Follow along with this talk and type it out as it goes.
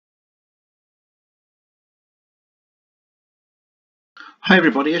Hi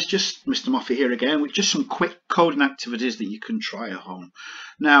everybody, it's just Mr. Moffat here again with just some quick coding activities that you can try at home.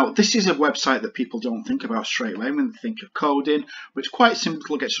 Now, this is a website that people don't think about straight away when they think of coding, but it's quite simple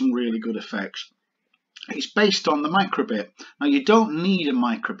to get some really good effects. It's based on the Microbit. Now, you don't need a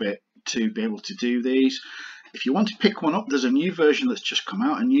Microbit to be able to do these. If you want to pick one up, there's a new version that's just come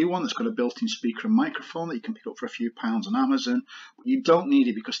out, a new one that's got a built-in speaker and microphone that you can pick up for a few pounds on Amazon. But you don't need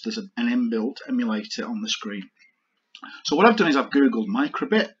it because there's an inbuilt emulator on the screen. So what I've done is I've Googled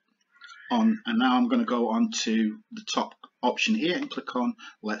Microbit and now I'm going to go on to the top option here and click on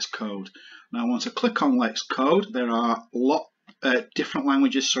Let's Code. Now once I click on Let's Code, there are a lot different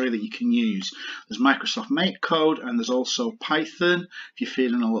languages that you can use. There's Microsoft MakeCode and there's also Python if you're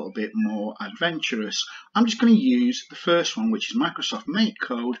feeling a little bit more adventurous. I'm just going to use the first one, which is Microsoft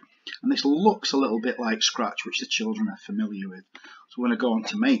MakeCode, and this looks a little bit like Scratch, which the children are familiar with. So we're going to go on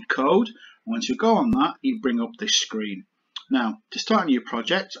to MakeCode. Once you go on that, you bring up this screen. Now, to start a new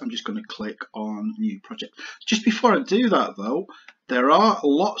project, I'm just going to click on New Project. Just before I do that, though, there are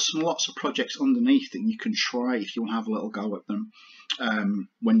lots and lots of projects underneath that you can try if you want to have a little go at them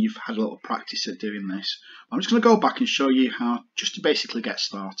when you've had a little practice at doing this. I'm just going to go back and show you how just to basically get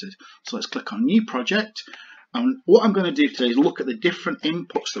started. So let's click on New Project. And what I'm going to do today is look at the different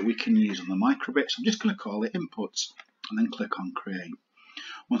inputs that we can use on the Microbit. So I'm just going to call it Inputs and then click on Create.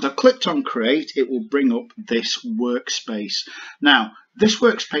 Once I've clicked on Create, it will bring up this workspace. Now, this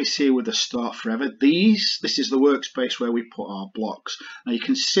workspace here with the Start Forever, this is the workspace where we put our blocks. Now you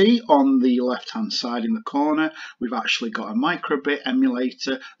can see on the left-hand side in the corner, we've actually got a Microbit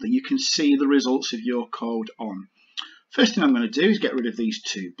emulator that you can see the results of your code on. First thing I'm going to do is get rid of these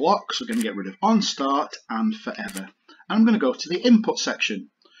two blocks. We're going to get rid of On Start and Forever. And I'm going to go to the Input section.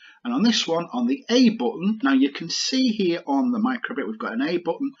 And on this one, on the A button, now you can see here on the Microbit, we've got an A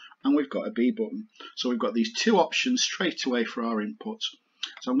button and we've got a B button. So we've got these two options straight away for our inputs.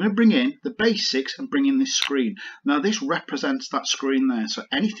 So I'm going to bring in the basics and bring in this screen. Now this represents that screen there. So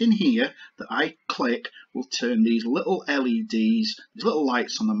anything here that I click will turn these little LEDs, these little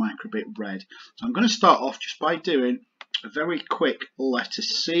lights on the Microbit red. So I'm going to start off just by doing a very quick letter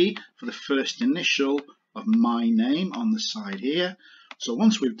C for the first initial of my name on the side here. So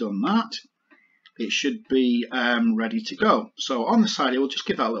once we've done that, it should be ready to go. So on the side here, we'll just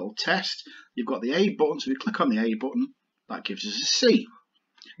give that a little test. You've got the A button, so if you click on the A button, that gives us a C.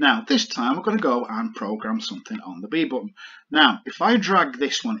 Now this time we're going to go and program something on the B button. Now if I drag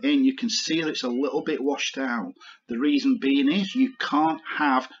this one in, you can see that it's a little bit washed out. The reason being is you can't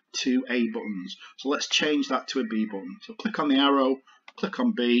have two A buttons. So let's change that to a B button. So click on the arrow, click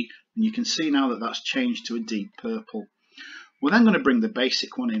on B, and you can see now that that's changed to a deep purple. We're then going to bring the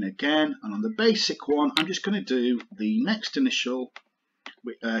basic one in again, and on the basic one I'm just going to do the next initial,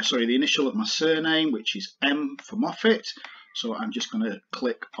 the initial of my surname, which is M for Moffat. So I'm just going to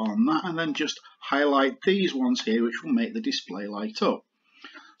click on that and then just highlight these ones here, which will make the display light up.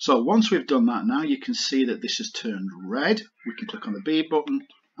 So once we've done that, now you can see that this has turned red. We can click on the B button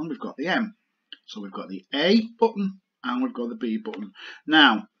and we've got the M. So we've got the A button and we've got the B button.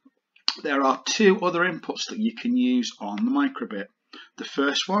 Now there are two other inputs that you can use on the Microbit. The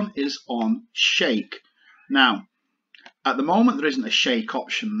first one is on Shake. Now, at the moment there isn't a shake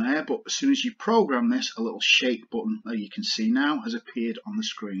option there, but as soon as you program this, a little shake button that you can see now has appeared on the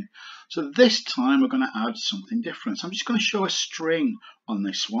screen. So this time we're going to add something different. So I'm just going to show a string on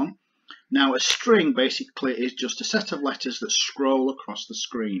this one. Now a string basically is just a set of letters that scroll across the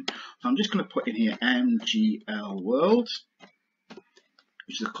screen. So I'm just going to put in here MGL World,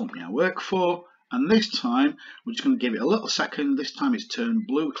 which is the company I work for, and this time we're just going to give it a little second. This time it's turned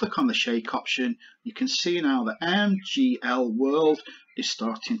blue. Click on the shake option. You can see now that MGL World is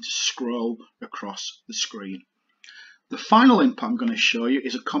starting to scroll across the screen. The final input I'm going to show you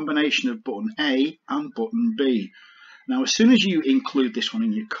is a combination of button A and button B. Now as soon as you include this one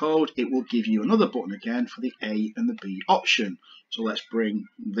in your code, it will give you another button again for the A and the B option. So let's bring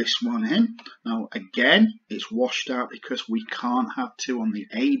this one in. Now again, it's washed out because we can't have two on the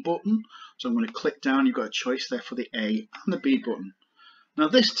A button. So I'm going to click down. You've got a choice there for the A and the B button. Now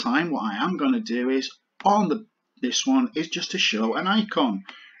this time what I am going to do is on this one is just to show an icon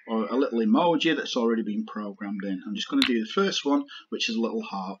or a little emoji that's already been programmed in. I'm just going to do the first one, which is a little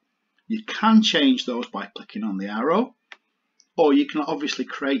heart. You can change those by clicking on the arrow, or you can obviously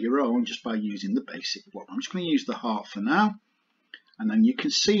create your own just by using the basic block. I'm just going to use the heart for now. And then you can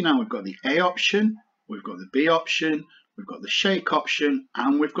see now we've got the A option, we've got the B option, we've got the shake option,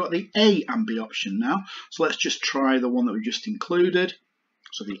 and we've got the A and B option now. So let's just try the one that we just included.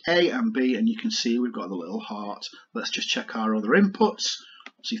 So the A and B, and you can see we've got the little heart. Let's just check our other inputs,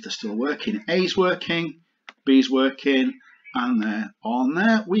 see if they're still working. A's working, B's working, and on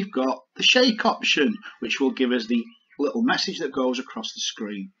there we've got the shake option, which will give us the little message that goes across the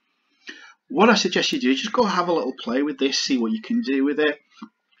screen. What I suggest you do is just go have a little play with this, see what you can do with it.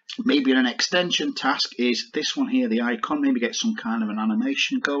 Maybe an extension task is this one here, the icon, maybe get some kind of an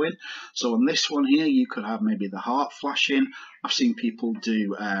animation going. So on this one here, you could have maybe the heart flashing. I've seen people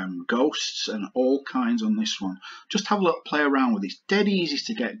do ghosts and all kinds on this one. Just have a little play around with it. It's dead easy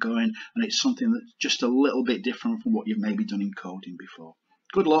to get going, and it's something that's just a little bit different from what you've maybe done in coding before.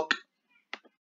 Good luck.